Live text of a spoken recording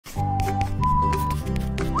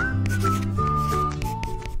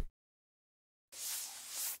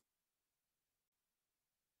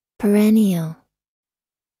Perennial,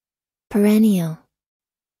 perennial,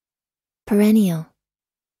 perennial.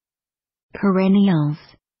 Perennials.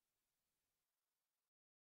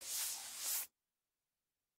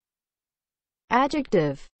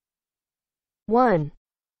 Adjective. 1.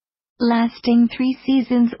 Lasting 3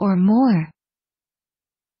 seasons or more.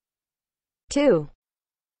 2.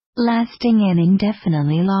 Lasting an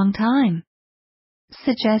indefinitely long time.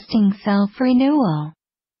 Suggesting self-renewal.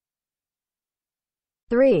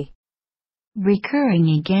 3.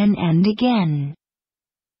 Recurring again and again.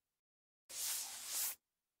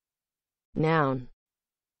 Noun.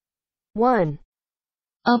 1.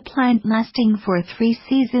 A plant lasting for 3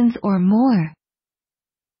 seasons or more.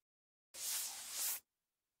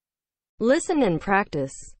 Listen and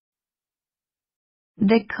practice.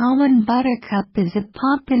 The common buttercup is a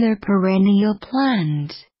popular perennial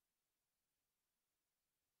plant.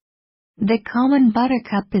 The common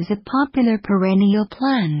buttercup is a popular perennial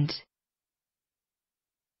plant.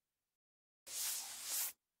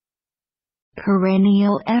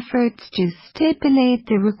 Perennial efforts to stipulate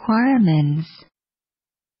the requirements.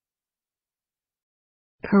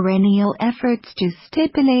 Perennial efforts to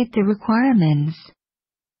stipulate the requirements.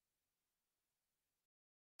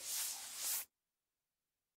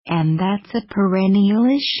 And that's a perennial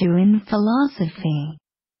issue in philosophy.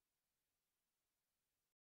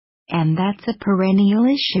 And that's a perennial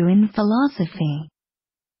issue in philosophy.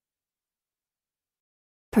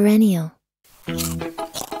 Perennial.